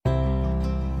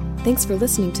Thanks for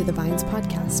listening to the Vines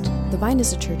podcast. The Vine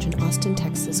is a church in Austin,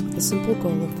 Texas, with the simple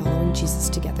goal of following Jesus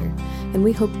together, and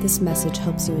we hope this message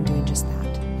helps you in doing just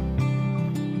that.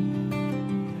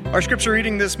 Our scripture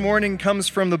reading this morning comes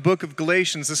from the book of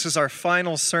Galatians. This is our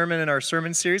final sermon in our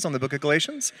sermon series on the book of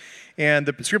Galatians. And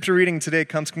the scripture reading today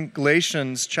comes from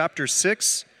Galatians chapter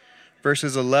 6,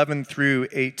 verses 11 through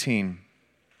 18.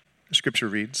 The scripture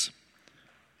reads,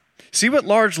 "See what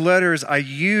large letters I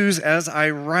use as I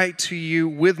write to you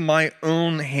with my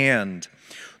own hand.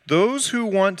 Those who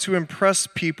want to impress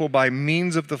people by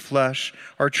means of the flesh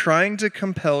are trying to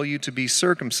compel you to be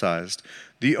circumcised.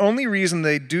 The only reason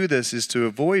they do this is to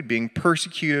avoid being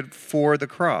persecuted for the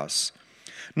cross.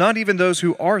 Not even those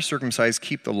who are circumcised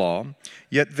keep the law,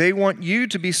 yet they want you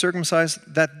to be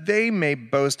circumcised that they may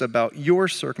boast about your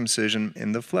circumcision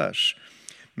in the flesh.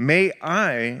 May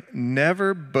I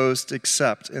never boast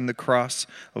except in the cross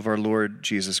of our Lord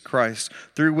Jesus Christ,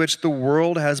 through which the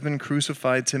world has been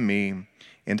crucified to me,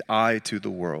 and I to the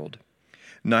world.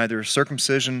 Neither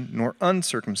circumcision nor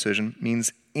uncircumcision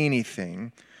means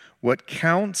anything. What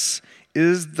counts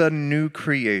is the new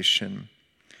creation.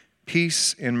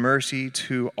 Peace and mercy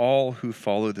to all who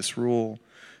follow this rule,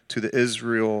 to the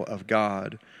Israel of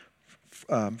God.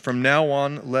 From now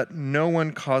on, let no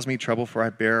one cause me trouble, for I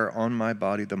bear on my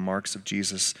body the marks of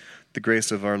Jesus. The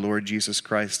grace of our Lord Jesus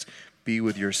Christ be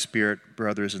with your spirit,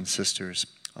 brothers and sisters.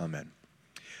 Amen."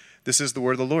 This is the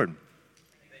word of the Lord.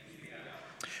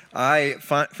 I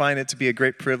find it to be a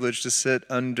great privilege to sit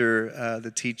under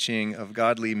the teaching of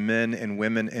godly men and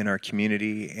women in our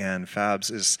community, and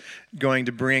Fabs is going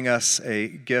to bring us a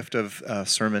gift of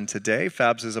sermon today.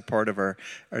 Fabs is a part of our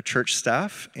church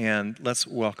staff, and let's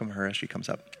welcome her as she comes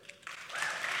up.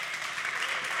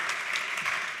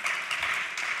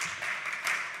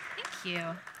 Thank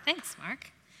you. Thanks,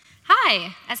 Mark.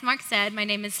 Hi. As Mark said, my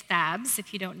name is Fabs,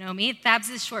 if you don't know me. Fabs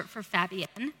is short for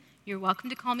Fabienne. You're welcome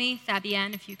to call me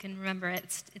Fabienne if you can remember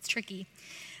it. It's tricky.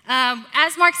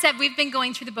 As Mark said, we've been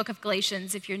going through the book of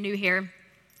Galatians, if you're new here.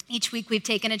 Each week we've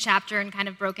taken a chapter and kind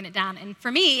of broken it down. And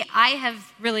for me, I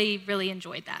have really, really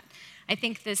enjoyed that. I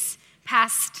think this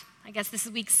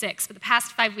is week 6, but the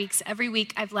past 5 weeks, every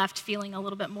week I've left feeling a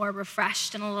little bit more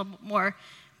refreshed and a little bit more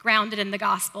grounded in the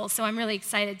gospel. So I'm really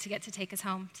excited to get to take us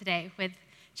home today with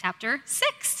chapter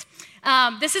 6.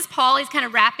 This is Paul. He's kind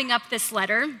of wrapping up this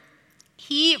letter.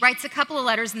 He writes a couple of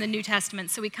letters in the New Testament,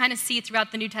 so we kind of see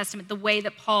throughout the New Testament the way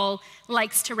that Paul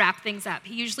likes to wrap things up.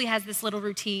 He usually has this little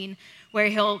routine where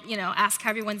he'll, ask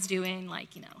how everyone's doing, like,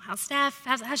 how's Steph,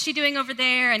 how's she doing over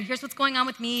there, and here's what's going on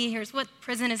with me, here's what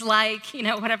prison is like,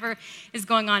 whatever is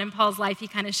going on in Paul's life, he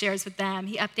kind of shares with them.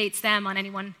 He updates them on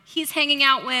anyone he's hanging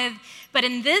out with. But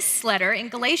in this letter, in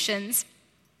Galatians,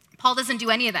 Paul doesn't do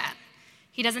any of that.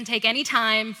 He doesn't take any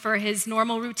time for his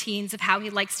normal routines of how he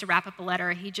likes to wrap up a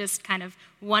letter. He just kind of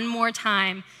one more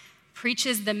time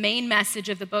preaches the main message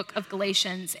of the book of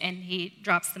Galatians, and he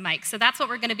drops the mic. So that's what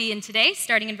we're going to be in today,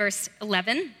 starting in verse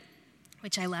 11,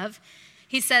 which I love.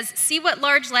 He says, "See what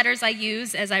large letters I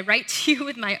use as I write to you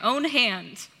with my own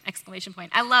hand!" Exclamation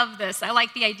point. I love this. I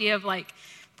like the idea of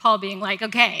Paul being like,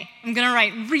 okay, I'm going to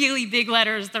write really big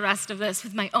letters the rest of this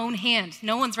with my own hand.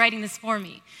 No one's writing this for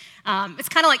me. It's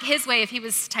kind of like his way if he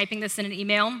was typing this in an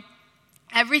email.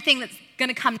 Everything that's going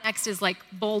to come next is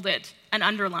bolded and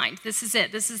underlined. This is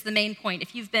it. This is the main point.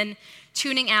 If you've been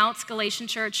tuning out Galatian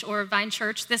Church or Vine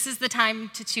Church, this is the time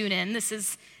to tune in. This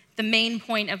is the main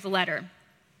point of the letter.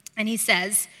 And he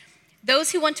says,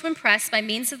 "Those who want to impress by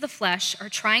means of the flesh are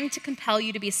trying to compel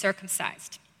you to be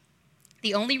circumcised.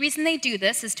 The only reason they do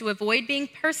this is to avoid being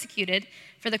persecuted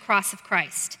for the cross of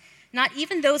Christ. Not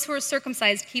even those who are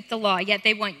circumcised keep the law, yet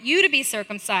they want you to be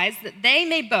circumcised that they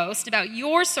may boast about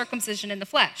your circumcision in the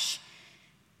flesh.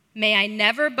 May I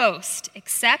never boast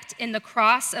except in the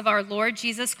cross of our Lord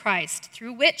Jesus Christ,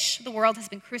 through which the world has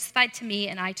been crucified to me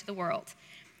and I to the world.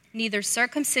 Neither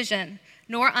circumcision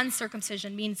nor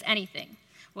uncircumcision means anything.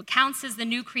 What counts is the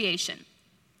new creation.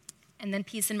 And then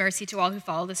peace and mercy to all who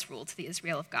follow this rule, to the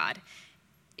Israel of God."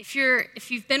 If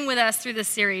you've been with us through this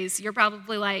series, you're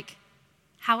probably like,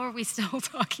 how are we still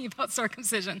talking about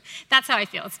circumcision? That's how I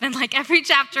feel. It's been every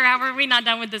chapter, how are we not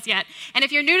done with this yet? And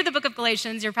if you're new to the book of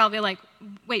Galatians, you're probably like,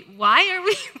 wait, why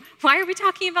are we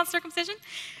talking about circumcision?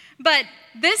 But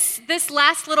this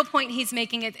last little point he's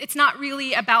making, it's not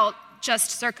really about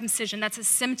just circumcision. That's a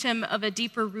symptom of a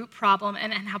deeper root problem.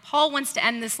 And how Paul wants to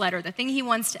end this letter, the thing he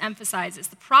wants to emphasize is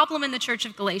the problem in the church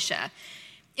of Galatia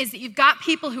is that you've got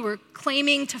people who are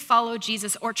claiming to follow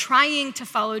Jesus or trying to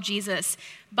follow Jesus,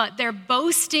 but they're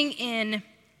boasting in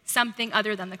something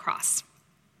other than the cross.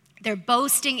 They're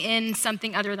boasting in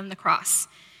something other than the cross.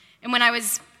 And when I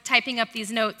was typing up these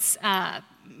notes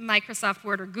Microsoft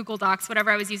Word or Google Docs,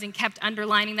 whatever I was using, kept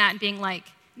underlining that and being like,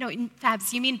 no,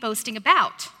 Fabs, you mean boasting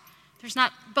about.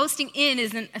 Boasting in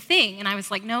isn't a thing. And I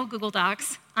was like, no, Google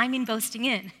Docs, I mean boasting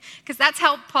in. Because that's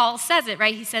how Paul says it,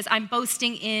 right? He says, I'm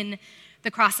boasting in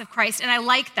the cross of Christ. And I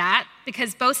like that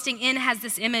because boasting in has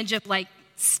this image of like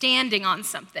standing on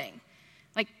something,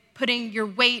 like putting your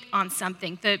weight on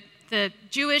something. The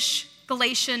Jewish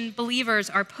Galatian believers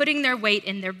are putting their weight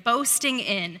in, they're boasting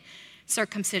in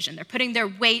circumcision. They're putting their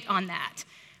weight on that.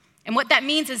 And what that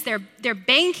means is they're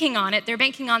banking on it. They're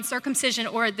banking on circumcision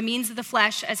or the means of the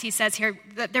flesh, as he says here.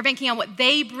 They're banking on what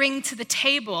they bring to the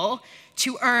table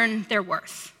to earn their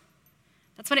worth.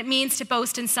 That's what it means to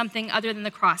boast in something other than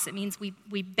the cross. It means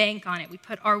we bank on it. We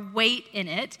put our weight in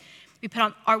it. We put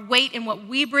on our weight in what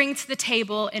we bring to the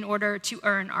table in order to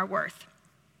earn our worth.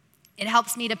 It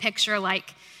helps me to picture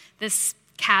like this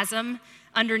chasm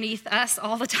underneath us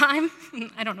all the time.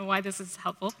 I don't know why this is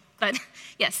helpful. But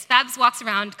yes, Fabs walks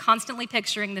around constantly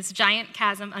picturing this giant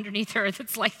chasm underneath her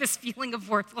that's like this feeling of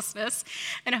worthlessness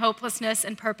and hopelessness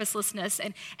and purposelessness.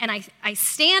 And I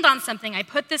stand on something. I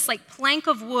put this like plank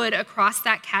of wood across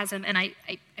that chasm, and I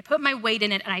put my weight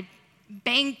in it, and I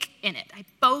bank in it. I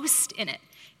boast in it.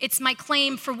 It's my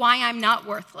claim for why I'm not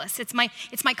worthless. It's my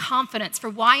confidence for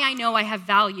why I know I have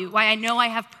value, why I know I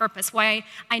have purpose, why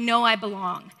I know I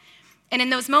belong. And in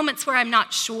those moments where I'm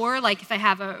not sure, like if I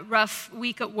have a rough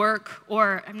week at work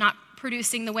or I'm not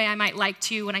producing the way I might like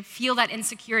to, when I feel that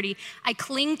insecurity, I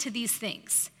cling to these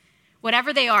things.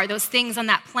 Whatever they are, those things on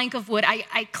that plank of wood,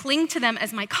 I cling to them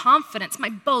as my confidence, my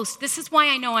boast. This is why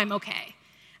I know I'm okay.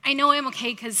 I know I'm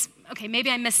okay because, maybe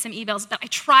I missed some emails, but I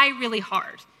try really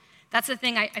hard. That's the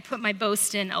thing I put my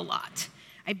boast in a lot.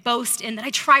 I boast in that I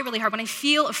try really hard. When I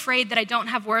feel afraid that I don't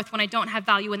have worth, when I don't have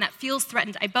value, when that feels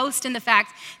threatened, I boast in the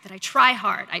fact that I try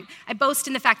hard. I boast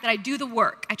in the fact that I do the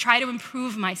work. I try to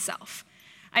improve myself.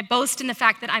 I boast in the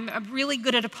fact that I'm really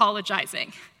good at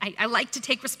apologizing. I like to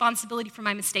take responsibility for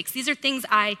my mistakes. These are things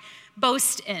I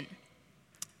boast in,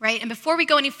 right? And before we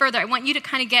go any further, I want you to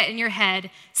kind of get in your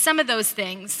head some of those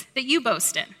things that you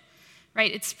boast in,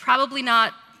 right? It's probably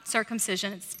not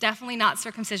circumcision. It's definitely not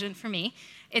circumcision for me.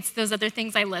 It's those other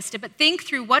things I listed. But think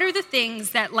through, what are the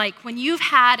things that, like, when you've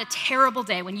had a terrible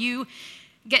day, when you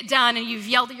get done and you've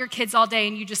yelled at your kids all day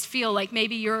and you just feel like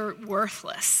maybe you're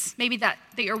worthless, maybe that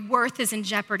your worth is in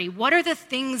jeopardy, what are the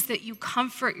things that you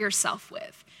comfort yourself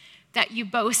with, that you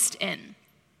boast in?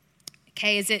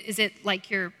 Okay, is it like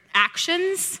your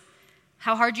actions,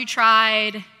 how hard you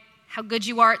tried, how good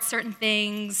you are at certain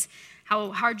things,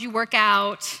 how hard you work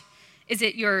out? Is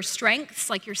it your strengths,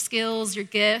 like your skills, your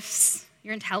gifts,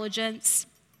 your intelligence?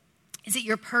 Is it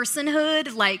your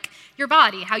personhood, like your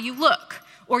body, how you look,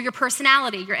 or your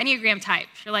personality, your Enneagram type?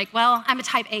 You're like, well, I'm a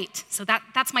type 8, so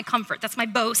that's my comfort. That's my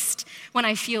boast when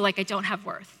I feel like I don't have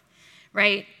worth,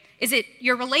 right? Is it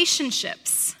your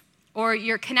relationships or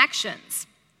your connections?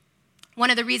 One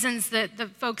of the reasons that the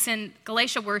folks in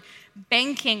Galatia were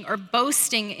banking or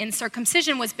boasting in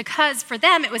circumcision was because for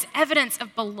them it was evidence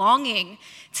of belonging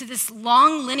to this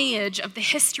long lineage of the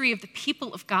history of the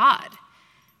people of God.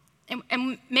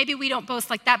 And maybe we don't boast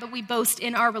like that, but we boast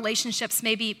in our relationships.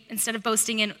 Maybe instead of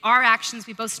boasting in our actions,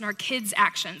 we boast in our kids'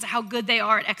 actions, how good they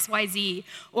are at XYZ,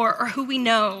 or who we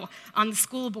know on the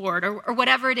school board, or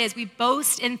whatever it is. We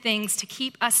boast in things to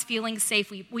keep us feeling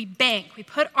safe. We bank. We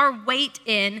put our weight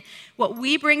in what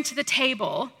we bring to the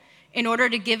table in order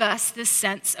to give us this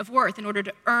sense of worth, in order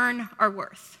to earn our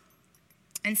worth.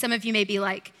 And some of you may be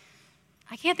like,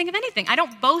 I can't think of anything. I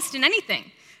don't boast in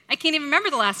anything. I can't even remember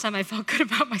the last time I felt good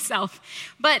about myself.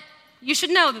 But you should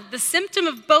know that the symptom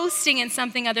of boasting in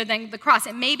something other than the cross,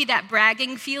 it may be that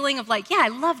bragging feeling of like, yeah, I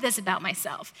love this about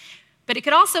myself. But it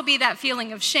could also be that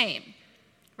feeling of shame,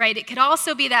 right? It could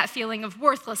also be that feeling of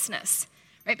worthlessness,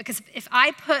 right? Because if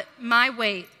I put my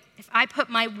weight, if I put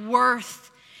my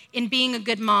worth in being a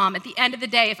good mom, at the end of the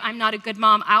day, if I'm not a good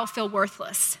mom, I'll feel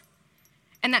worthless.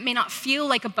 And that may not feel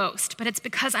like a boast, but it's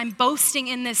because I'm boasting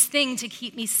in this thing to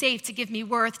keep me safe, to give me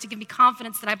worth, to give me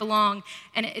confidence that I belong,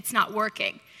 and it's not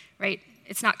working, right?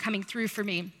 It's not coming through for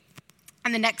me.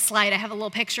 On the next slide, I have a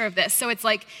little picture of this. So it's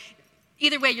like,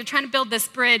 either way, you're trying to build this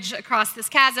bridge across this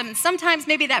chasm, and sometimes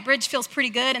maybe that bridge feels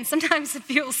pretty good, and sometimes it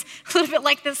feels a little bit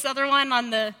like this other one on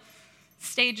the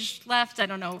stage left. I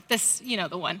don't know, this, the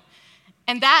one.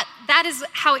 And that is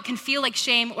how it can feel like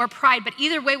shame or pride. But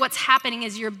either way, what's happening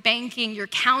is you're banking, you're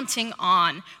counting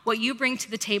on what you bring to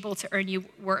the table to earn you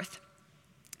worth.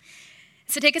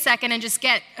 So take a second and just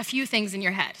get a few things in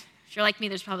your head. If you're like me,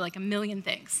 there's probably like a million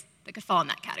things that could fall in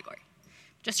that category.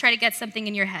 Just try to get something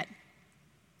in your head.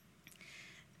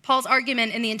 Paul's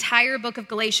argument in the entire book of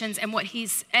Galatians, and what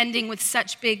he's ending with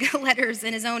such big letters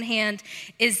in his own hand,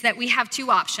 is that we have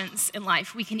two options in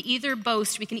life. We can either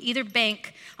boast, we can either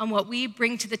bank on what we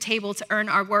bring to the table to earn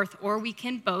our worth, or we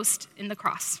can boast in the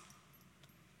cross.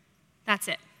 That's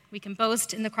it. We can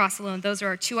boast in the cross alone. Those are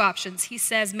our two options. He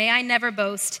says, "May I never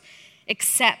boast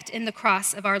except in the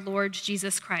cross of our Lord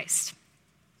Jesus Christ."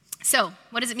 So,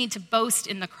 what does it mean to boast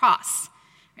in the cross?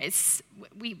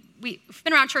 We've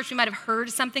been around church, we might have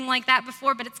heard something like that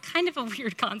before, but it's kind of a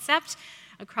weird concept.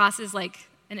 A cross is like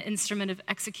an instrument of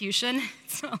execution.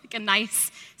 It's not like a nice,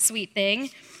 sweet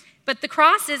thing. But the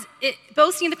cross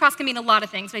boasting in the cross can mean a lot of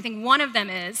things, but I think one of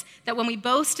them is that when we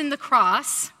boast in the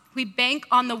cross, we bank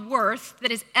on the worth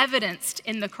that is evidenced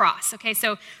in the cross. Okay,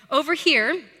 so over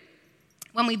here,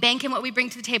 when we bank in what we bring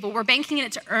to the table, we're banking in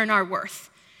it to earn our worth.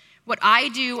 What I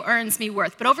do earns me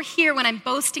worth. But over here, when I'm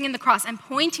boasting in the cross, I'm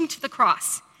pointing to the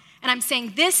cross, and I'm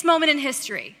saying this moment in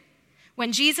history,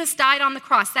 when Jesus died on the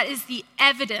cross, that is the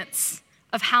evidence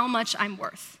of how much I'm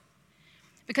worth.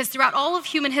 Because throughout all of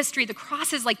human history, the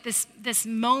cross is like this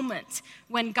moment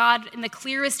when God, in the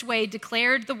clearest way,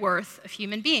 declared the worth of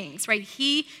human beings, right?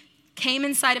 He came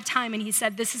inside of time and he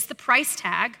said, this is the price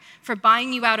tag for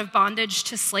buying you out of bondage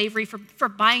to slavery, for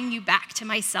buying you back to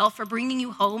myself, for bringing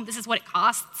you home. This is what it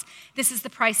costs. This is the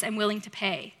price I'm willing to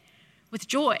pay with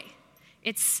joy.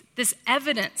 It's this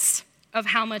evidence of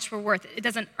how much we're worth. It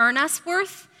doesn't earn us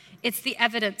worth. It's the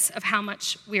evidence of how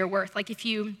much we are worth. Like if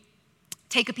you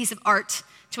take a piece of art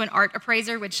to an art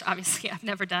appraiser, which obviously I've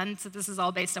never done, so this is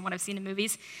all based on what I've seen in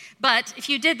movies. But if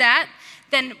you did that,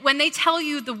 then when they tell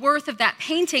you the worth of that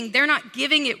painting, they're not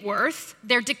giving it worth,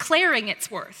 they're declaring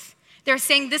its worth. They're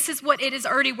saying this is what it is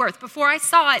already worth. Before I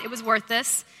saw it, it was worth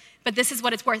this, but this is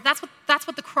what it's worth. That's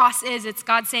what the cross is. It's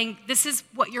God saying, this is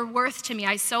what you're worth to me.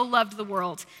 I so loved the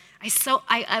world.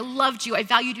 I loved you. I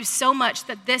valued you so much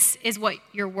that this is what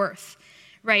you're worth,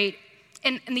 right?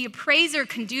 And the appraiser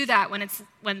can do that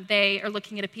when they are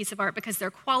looking at a piece of art because they're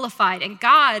qualified. And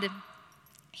God,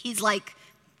 he's like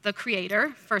the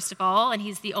creator, first of all, and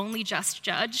he's the only just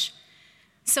judge.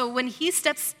 So when he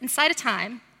steps inside of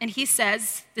time and he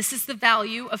says, this is the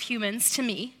value of humans to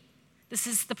me, this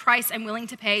is the price I'm willing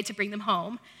to pay to bring them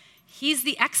home, he's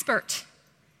the expert.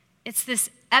 It's this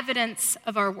evidence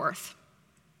of our worth.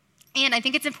 And I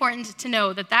think it's important to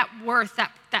know that worth,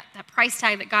 that price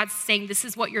tag that God's saying, this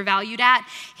is what you're valued at,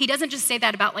 he doesn't just say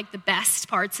that about like the best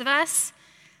parts of us.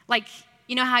 Like,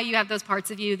 you know how you have those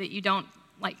parts of you that you don't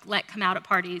like let come out at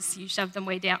parties, you shove them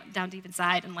way down deep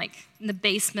inside, and like in the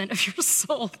basement of your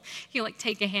soul, you like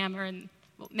take a hammer and,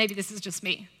 well, maybe this is just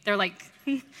me. They're like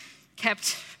kept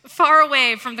far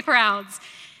away from the crowds.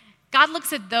 God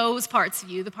looks at those parts of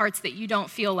you, the parts that you don't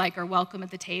feel like are welcome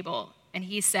at the table, and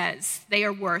he says, they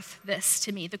are worth this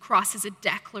to me. The cross is a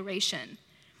declaration.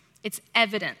 It's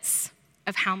evidence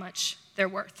of how much they're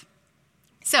worth.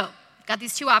 So, we've got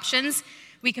these two options.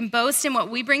 We can boast in what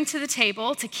we bring to the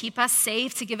table to keep us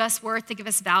safe, to give us worth, to give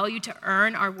us value, to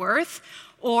earn our worth.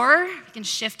 Or we can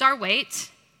shift our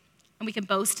weight and we can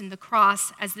boast in the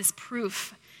cross as this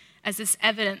proof, as this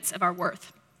evidence of our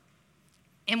worth.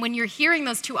 And when you're hearing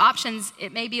those two options,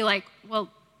 it may be like, well,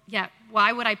 yeah,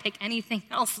 why would I pick anything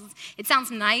else? It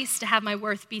sounds nice to have my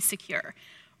worth be secure.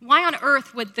 Why on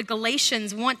earth would the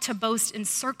Galatians want to boast in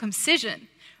circumcision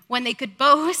when they could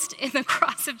boast in the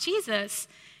cross of Jesus?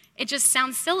 It just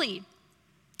sounds silly.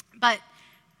 But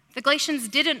the Galatians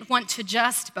didn't want to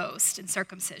just boast in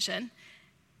circumcision.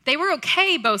 They were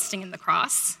okay boasting in the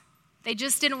cross. They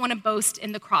just didn't want to boast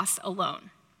in the cross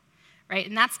alone, right?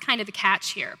 And that's kind of the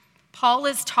catch here. Paul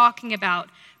is talking about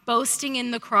boasting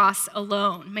in the cross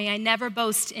alone. May I never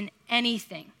boast in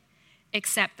anything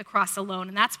except the cross alone.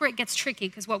 And that's where it gets tricky,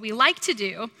 because what we like to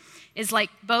do is like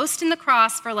boast in the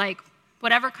cross for like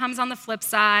whatever comes on the flip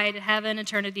side, heaven,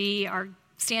 eternity, our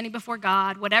standing before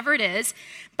God, whatever it is.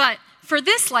 But for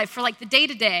this life, for like the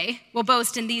day-to-day, we'll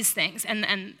boast in these things.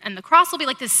 And the cross will be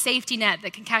like this safety net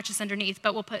that can catch us underneath,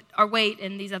 but we'll put our weight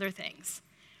in these other things.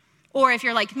 Or if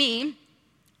you're like me,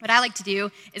 what I like to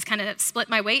do is kind of split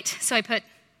my weight. So I put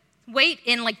weight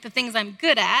in like the things I'm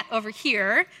good at over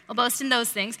here. I'll boast in those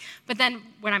things. But then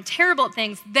when I'm terrible at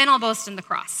things, then I'll boast in the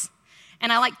cross.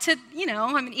 And I like to,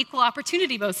 I'm an equal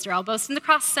opportunity boaster. I'll boast in the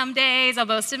cross some days. I'll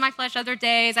boast in my flesh other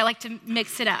days. I like to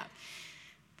mix it up.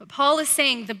 But Paul is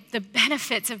saying the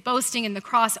benefits of boasting in the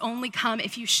cross only come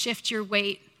if you shift your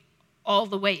weight all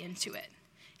the way into it.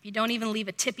 You don't even leave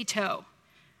a tippy toe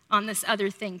on this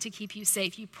other thing to keep you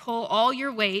safe. You pull all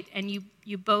your weight and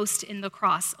you boast in the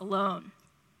cross alone.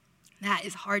 That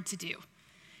is hard to do.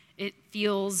 It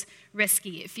feels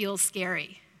risky. It feels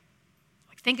scary.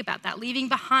 Think about that. Leaving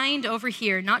behind over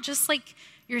here, not just like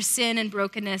your sin and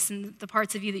brokenness and the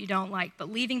parts of you that you don't like,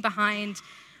 but leaving behind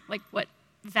like what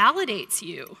validates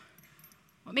you,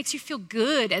 what makes you feel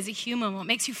good as a human, what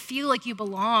makes you feel like you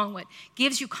belong, what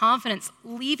gives you confidence,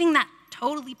 leaving that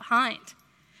totally behind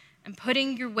and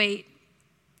putting your weight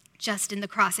just in the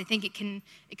cross. I think it can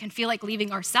feel like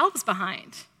leaving ourselves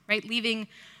behind, right? Leaving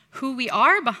who we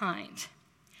are behind.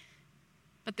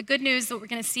 But the good news that we're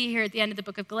going to see here at the end of the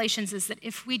book of Galatians is that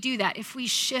if we do that, if we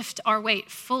shift our weight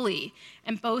fully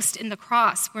and boast in the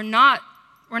cross, we're not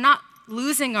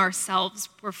losing ourselves,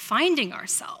 we're finding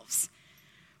ourselves.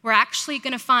 We're actually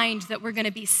going to find that we're going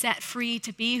to be set free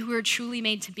to be who we're truly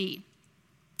made to be,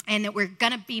 and that we're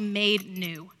going to be made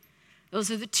new. Those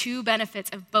are the two benefits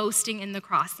of boasting in the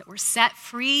cross, that we're set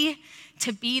free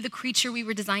to be the creature we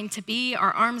were designed to be,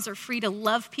 our arms are free to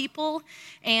love people,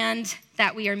 and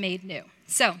that we are made new.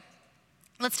 So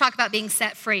let's talk about being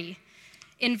set free.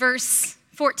 In verse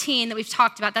 14 that we've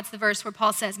talked about, that's the verse where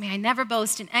Paul says, "May I never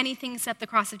boast in anything except the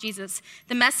cross of Jesus."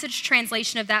 The Message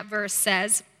translation of that verse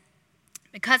says,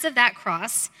 "Because of that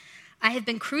cross, I have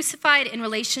been crucified in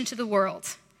relation to the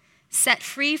world, set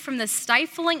free from the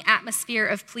stifling atmosphere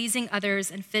of pleasing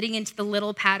others and fitting into the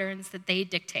little patterns that they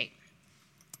dictate."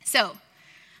 So,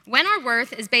 when our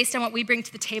worth is based on what we bring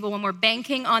to the table, when we're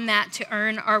banking on that to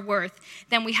earn our worth,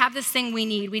 then we have this thing we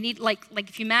need. We need, like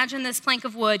if you imagine this plank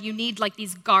of wood, you need like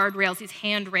these guardrails, these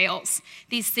handrails,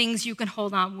 these things you can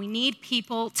hold on. We need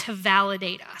people to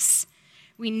validate us.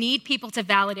 We need people to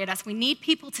validate us. We need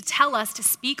people to tell us, to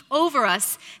speak over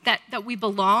us that we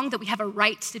belong, that we have a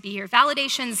right to be here.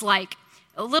 Validation's like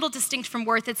a little distinct from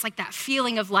worth. It's like that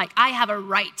feeling of like, I have a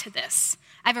right to this.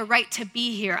 I have a right to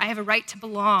be here. I have a right to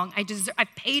belong. I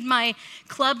paid my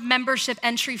club membership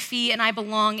entry fee and I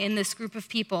belong in this group of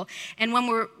people. And when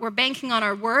we're banking on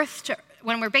our worth,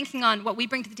 when we're banking on what we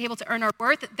bring to the table to earn our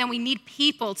worth, then we need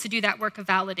people to do that work of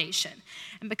validation.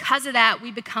 And because of that,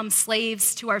 we become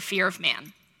slaves to our fear of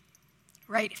man,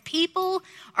 right? If people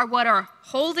are what are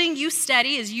holding you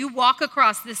steady as you walk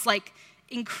across this like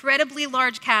incredibly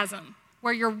large chasm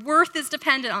where your worth is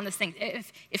dependent on this thing,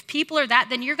 if people are that,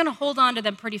 then you're going to hold on to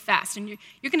them pretty fast, and you're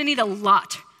going to need a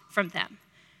lot from them,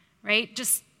 right?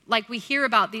 Just like we hear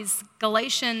about these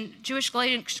Jewish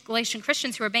Galatian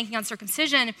Christians who are banking on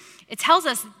circumcision, it tells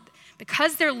us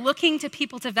because they're looking to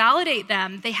people to validate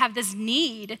them, they have this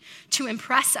need to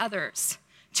impress others,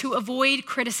 to avoid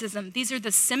criticism. These are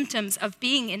the symptoms of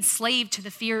being enslaved to the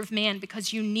fear of man,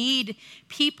 because you need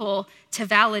people to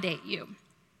validate you.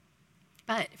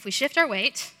 But if we shift our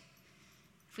weight,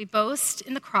 if we boast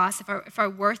in the cross, if our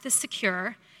worth is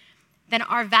secure, then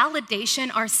our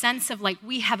validation, our sense of like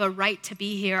we have a right to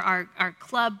be here, our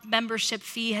club membership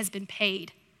fee has been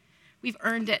paid. We've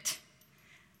earned it.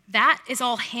 That is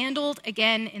all handled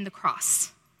again in the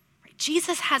cross. Right?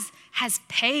 Jesus has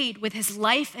paid with his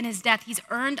life and his death. He's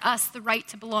earned us the right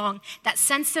to belong. That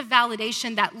sense of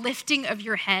validation, that lifting of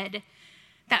your head,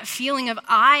 that feeling of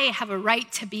I have a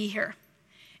right to be here.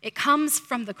 It comes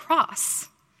from the cross.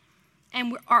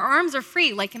 And our arms are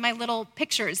free, like in my little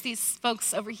pictures. These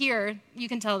folks over here, you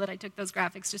can tell that I took those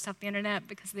graphics just off the internet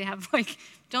because they have like,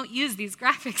 don't use these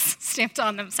graphics stamped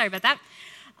on them. Sorry about that.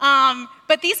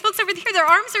 But these folks over here, their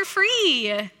arms are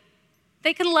free.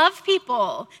 They can love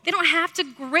people. They don't have to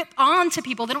grip on to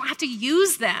people. They don't have to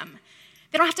use them.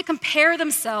 They don't have to compare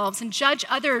themselves and judge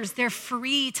others. They're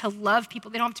free to love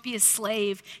people. They don't have to be a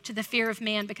slave to the fear of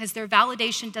man, because their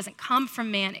validation doesn't come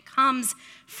from man. It comes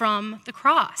from the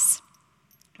cross.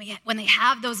 When they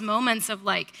have those moments of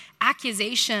like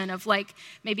accusation of like,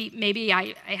 maybe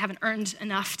I haven't earned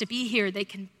enough to be here, they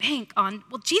can bank on,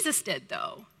 well, Jesus did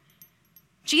though.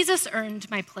 Jesus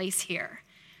earned my place here.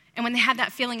 And when they have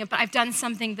that feeling of, but I've done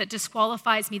something that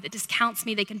disqualifies me, that discounts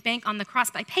me, they can bank on the cross.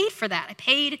 But I paid for that. I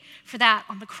paid for that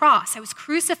on the cross. I was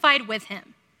crucified with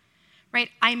him, right?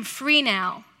 I'm free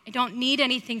now. I don't need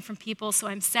anything from people, so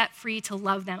I'm set free to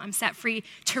love them. I'm set free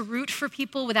to root for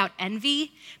people without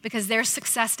envy, because their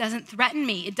success doesn't threaten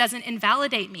me. It doesn't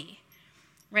invalidate me,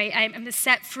 right? I'm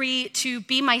set free to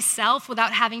be myself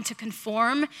without having to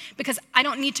conform, because I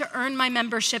don't need to earn my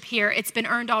membership here. It's been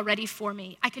earned already for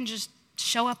me. I can just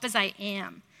show up as I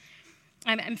am.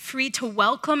 I'm free to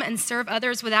welcome and serve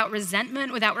others without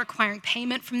resentment, without requiring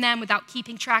payment from them, without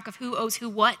keeping track of who owes who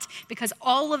what, because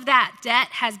all of that debt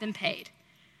has been paid.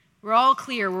 We're all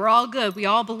clear, we're all good, we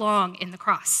all belong in the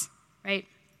cross, right?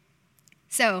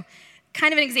 So,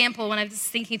 kind of an example when I was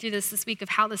thinking through this week of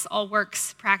how this all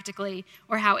works practically,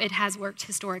 or how it has worked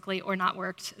historically or not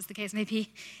worked, as the case may be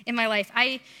in my life.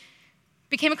 I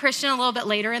became a Christian a little bit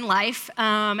later in life,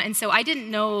 and so I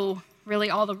didn't know really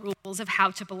all the rules of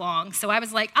how to belong. So I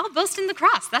was like, I'll boast in the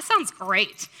cross. That sounds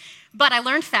great. But I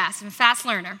learned fast. I'm a fast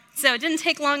learner. So it didn't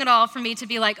take long at all for me to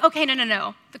be like, okay,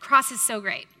 no. The cross is so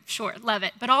great. Sure, love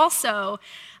it. But also,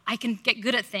 I can get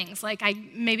good at things. Like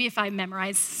maybe if I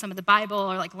memorize some of the Bible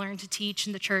or like learn to teach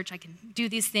in the church, I can do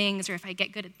these things. Or if I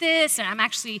get good at this, and I'm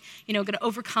actually, going to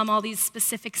overcome all these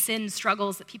specific sin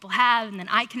struggles that people have, and then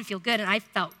I can feel good. And I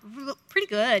felt pretty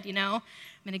good, I'm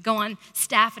going to go on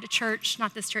staff at a church,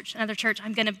 not this church, another church.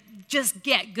 I'm going to just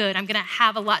get good. I'm going to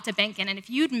have a lot to bank in. And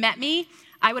if you'd met me,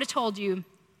 I would have told you,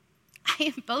 I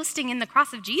am boasting in the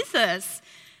cross of Jesus,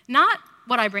 not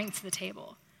what I bring to the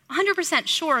table. 100%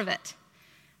 sure of it.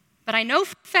 But I know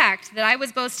for a fact that I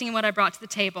was boasting in what I brought to the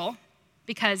table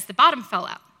because the bottom fell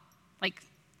out.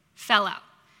 Fell out.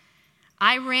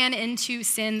 I ran into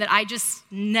sin that I just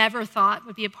never thought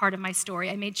would be a part of my story.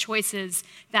 I made choices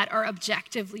that are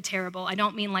objectively terrible. I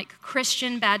don't mean like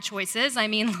Christian bad choices. I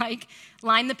mean like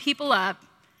line the people up.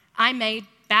 I made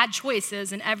bad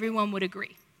choices and everyone would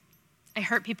agree. I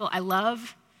hurt people I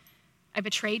love. I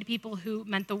betrayed people who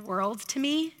meant the world to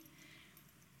me.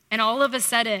 And all of a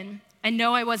sudden, I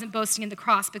know I wasn't boasting in the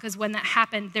cross because when that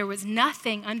happened, there was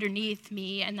nothing underneath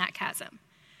me in that chasm.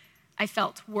 I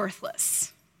felt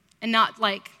worthless. And not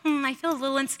like, I feel a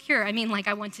little insecure. I mean, like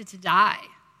I wanted to die.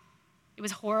 It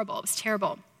was horrible. It was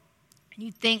terrible. And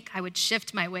you'd think I would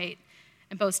shift my weight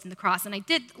and boast in the cross. And I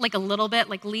did like a little bit,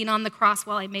 like lean on the cross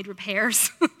while I made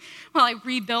repairs, while I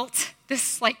rebuilt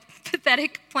this like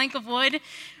pathetic plank of wood.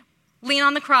 Lean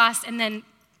on the cross and then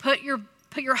put your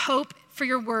hope for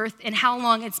your worth in how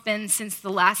long it's been since the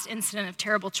last incident of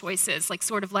terrible choices. Like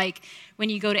sort of like when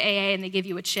you go to AA and they give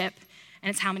you a chip and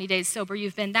it's how many days sober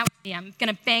you've been. That was me. I'm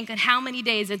going to bank on how many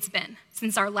days it's been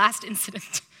since our last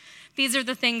incident. These are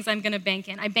the things I'm going to bank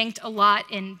in. I banked a lot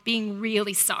in being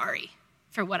really sorry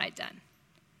for what I'd done.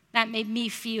 That made me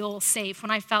feel safe.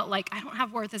 When I felt like I don't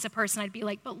have worth as a person, I'd be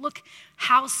like, but look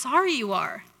how sorry you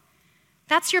are.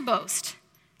 That's your boast.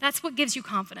 That's what gives you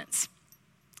confidence.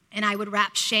 And I would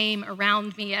wrap shame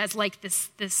around me as like this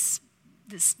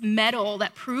medal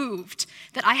that proved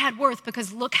that I had worth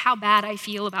because look how bad I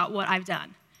feel about what I've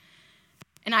done.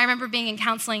 And I remember being in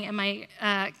counseling and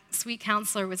my sweet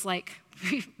counselor was like,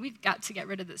 we've got to get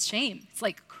rid of this shame. It's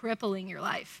like crippling your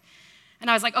life. And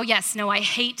I was like, oh yes, no, I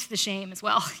hate the shame as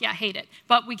well. Yeah, I hate it,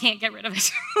 but we can't get rid of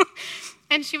it.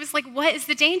 And she was like, what is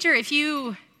the danger? If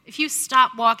you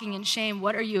stop walking in shame,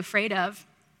 what are you afraid of?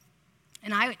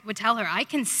 And I would tell her, I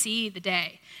can see the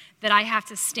day that I have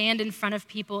to stand in front of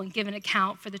people and give an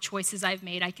account for the choices I've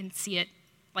made. I can see it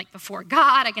like before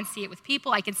God. I can see it with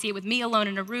people. I can see it with me alone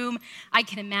in a room. I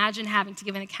can imagine having to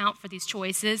give an account for these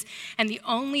choices. And the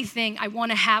only thing I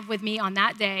want to have with me on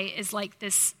that day is like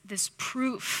this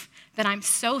proof that I'm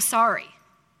so sorry,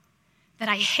 that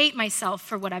I hate myself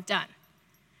for what I've done.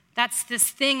 That's this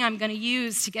thing I'm going to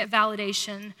use to get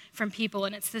validation from people,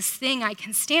 and it's this thing I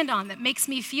can stand on that makes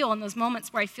me feel in those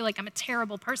moments where I feel like I'm a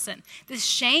terrible person. This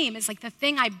shame is like the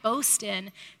thing I boast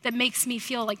in that makes me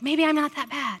feel like maybe I'm not that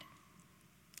bad.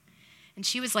 And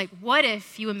she was like, what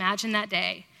if you imagine that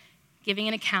day giving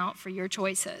an account for your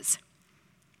choices,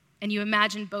 and you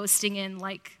imagine boasting in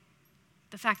like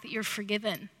the fact that you're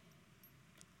forgiven,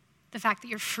 the fact that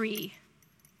you're free.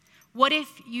 What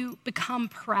if you become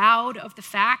proud of the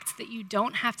fact that you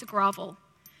don't have to grovel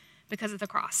because of the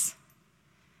cross?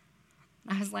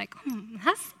 I was like,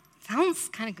 that sounds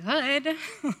kind of good.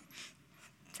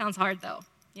 Sounds hard though,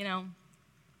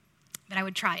 But I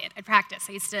would try it. I'd practice.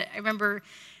 I remember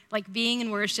like being in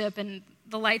worship and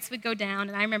the lights would go down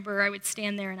and I remember I would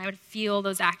stand there and I would feel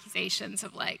those accusations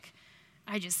of like,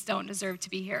 I just don't deserve to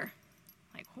be here.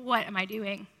 Like, what am I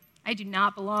doing? I do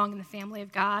not belong in the family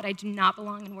of God. I do not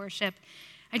belong in worship.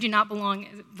 I do not belong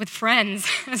with friends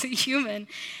as a human.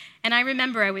 And I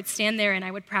remember I would stand there and I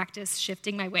would practice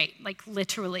shifting my weight, like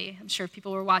literally. I'm sure if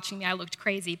people were watching me, I looked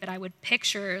crazy, but I would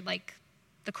picture like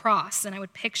the cross and I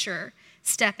would picture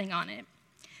stepping on it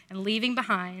and leaving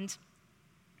behind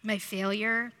my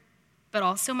failure, but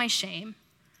also my shame,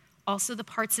 also the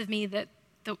parts of me that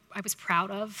I was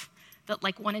proud of, that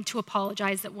like wanted to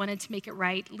apologize, that wanted to make it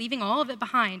right, leaving all of it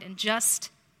behind and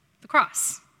just the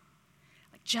cross,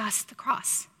 like just the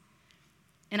cross.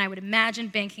 And I would imagine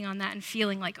banking on that and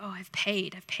feeling like, oh, I've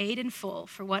paid in full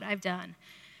for what I've done.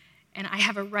 And I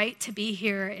have a right to be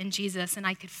here in Jesus. And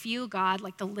I could feel God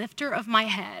like the lifter of my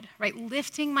head, right?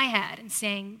 Lifting my head and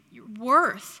saying, your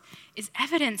worth is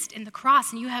evidenced in the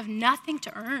cross and you have nothing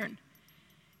to earn.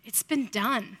 It's been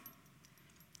done.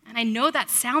 And I know that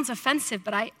sounds offensive,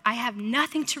 but I have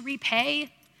nothing to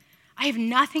repay. I have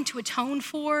nothing to atone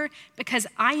for because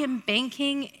I am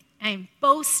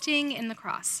boasting in the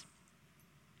cross,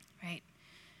 right?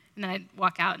 And then I'd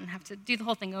walk out and have to do the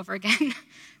whole thing over again.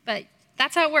 But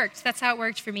that's how it worked. That's how it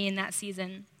worked for me in that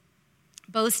season.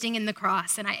 Boasting in the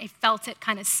cross, and I felt it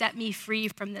kind of set me free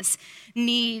from this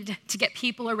need to get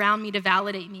people around me to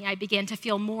validate me. I began to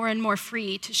feel more and more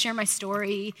free to share my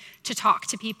story, to talk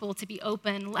to people, to be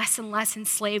open, less and less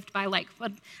enslaved by well,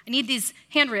 I need these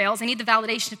handrails, I need the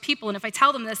validation of people, and if I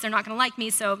tell them this, they're not going to like me,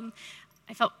 so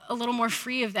I felt a little more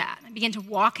free of that. I began to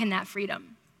walk in that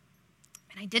freedom.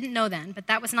 And I didn't know then, but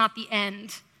that was not the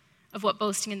end of what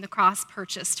boasting in the cross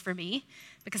purchased for me,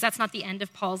 because that's not the end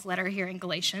of Paul's letter here in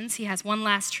Galatians. He has one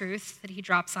last truth that he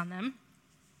drops on them.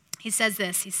 He says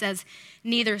this, he says,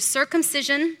 neither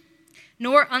circumcision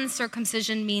nor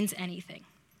uncircumcision means anything.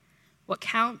 What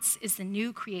counts is the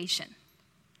new creation.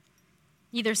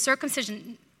 Neither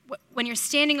circumcision, when you're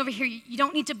standing over here, you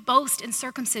don't need to boast in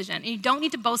circumcision, and you don't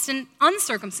need to boast in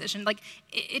uncircumcision.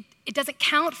 It doesn't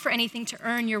count for anything to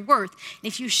earn your worth. And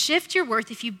if you shift your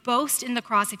worth, if you boast in the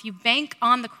cross, if you bank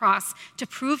on the cross to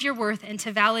prove your worth and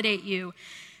to validate you,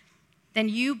 then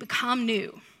you become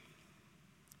new.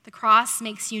 The cross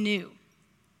makes you new.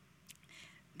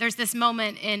 There's this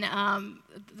moment in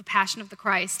The Passion of the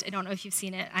Christ. I don't know if you've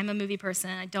seen it. I'm a movie person.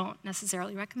 I don't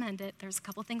necessarily recommend it. There's a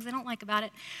couple things I don't like about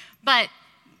it. But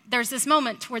there's this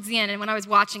moment towards the end, and when I was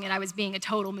watching it, I was being a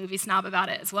total movie snob about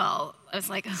it as well. I was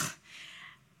like, ugh.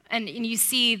 And you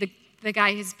see the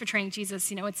guy who's portraying Jesus,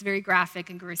 it's very graphic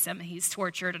and gruesome. He's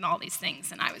tortured and all these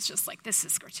things. And I was just like, this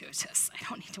is gratuitous. I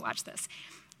don't need to watch this.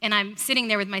 And I'm sitting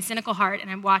there with my cynical heart, and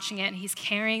I'm watching it, and he's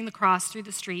carrying the cross through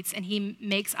the streets, and he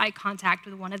makes eye contact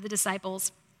with one of the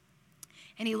disciples.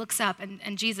 And he looks up,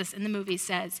 and Jesus in the movie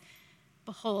says,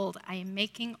 behold, I am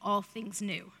making all things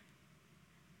new.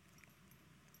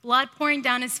 Blood pouring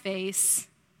down his face.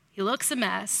 He looks a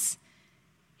mess.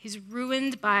 He's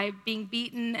ruined by being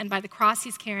beaten and by the cross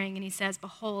he's carrying, and he says,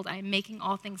 behold, I am making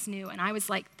all things new. And I was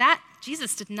like,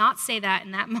 Jesus did not say that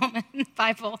in that moment in the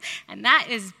Bible, and that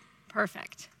is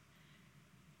perfect.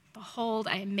 Behold,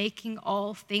 I am making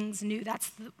all things new.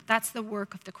 That's the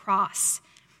work of the cross.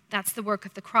 That's the work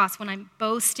of the cross. When I'm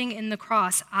boasting in the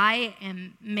cross, I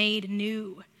am made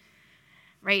new,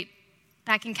 right?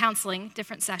 Back in counseling,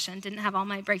 different session, didn't have all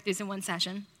my breakthroughs in one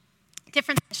session.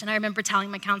 Different session, I remember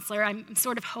telling my counselor, I'm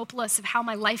sort of hopeless of how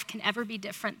my life can ever be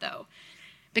different though.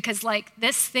 Because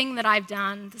this thing that I've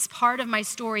done, this part of my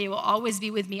story will always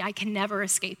be with me. I can never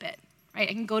escape it, right?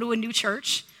 I can go to a new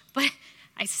church, but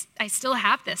I still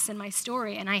have this in my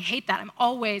story, and I hate that.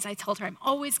 I told her, I'm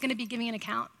always gonna be giving an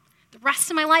account. The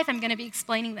rest of my life, I'm gonna be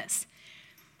explaining this.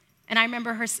 And I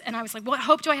remember her, and I was like, what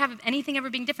hope do I have of anything ever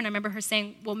being different? I remember her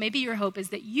saying, well, maybe your hope is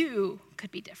that you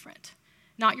could be different.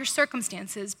 Not your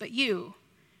circumstances, but you.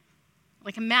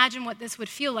 Imagine what this would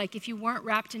feel like if you weren't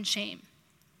wrapped in shame.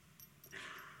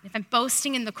 If I'm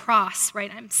boasting in the cross,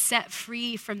 right, I'm set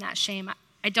free from that shame.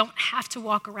 I don't have to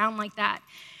walk around like that.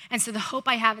 And so the hope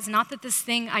I have is not that this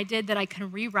thing I did, that I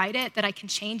can rewrite it, that I can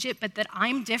change it, but that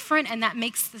I'm different, and that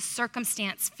makes the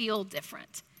circumstance feel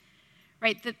different.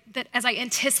 Right, that as I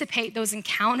anticipate those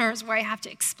encounters where I have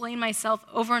to explain myself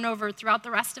over and over throughout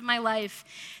the rest of my life,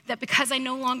 that because I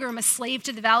no longer am a slave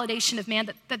to the validation of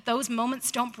man, that those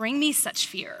moments don't bring me such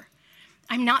fear.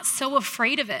 I'm not so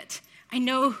afraid of it. I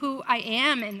know who I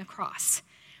am in the cross.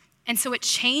 And so it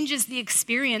changes the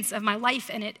experience of my life,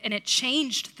 and it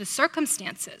changed the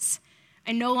circumstances.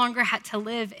 I no longer had to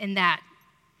live in that.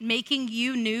 Making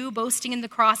you new, boasting in the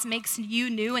cross makes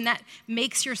you new, and that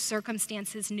makes your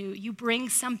circumstances new. You bring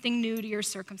something new to your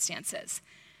circumstances.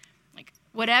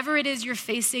 Whatever it is you're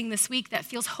facing this week that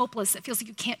feels hopeless, that feels like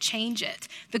you can't change it.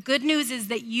 The good news is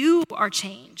that you are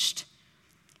changed.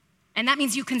 And that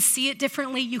means you can see it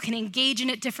differently, you can engage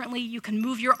in it differently, you can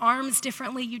move your arms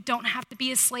differently, you don't have to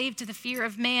be a slave to the fear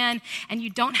of man, and you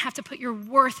don't have to put your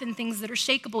worth in things that are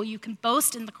shakeable. You can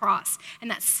boast in the cross, and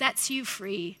that sets you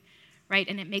free. Right,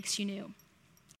 and it makes you new.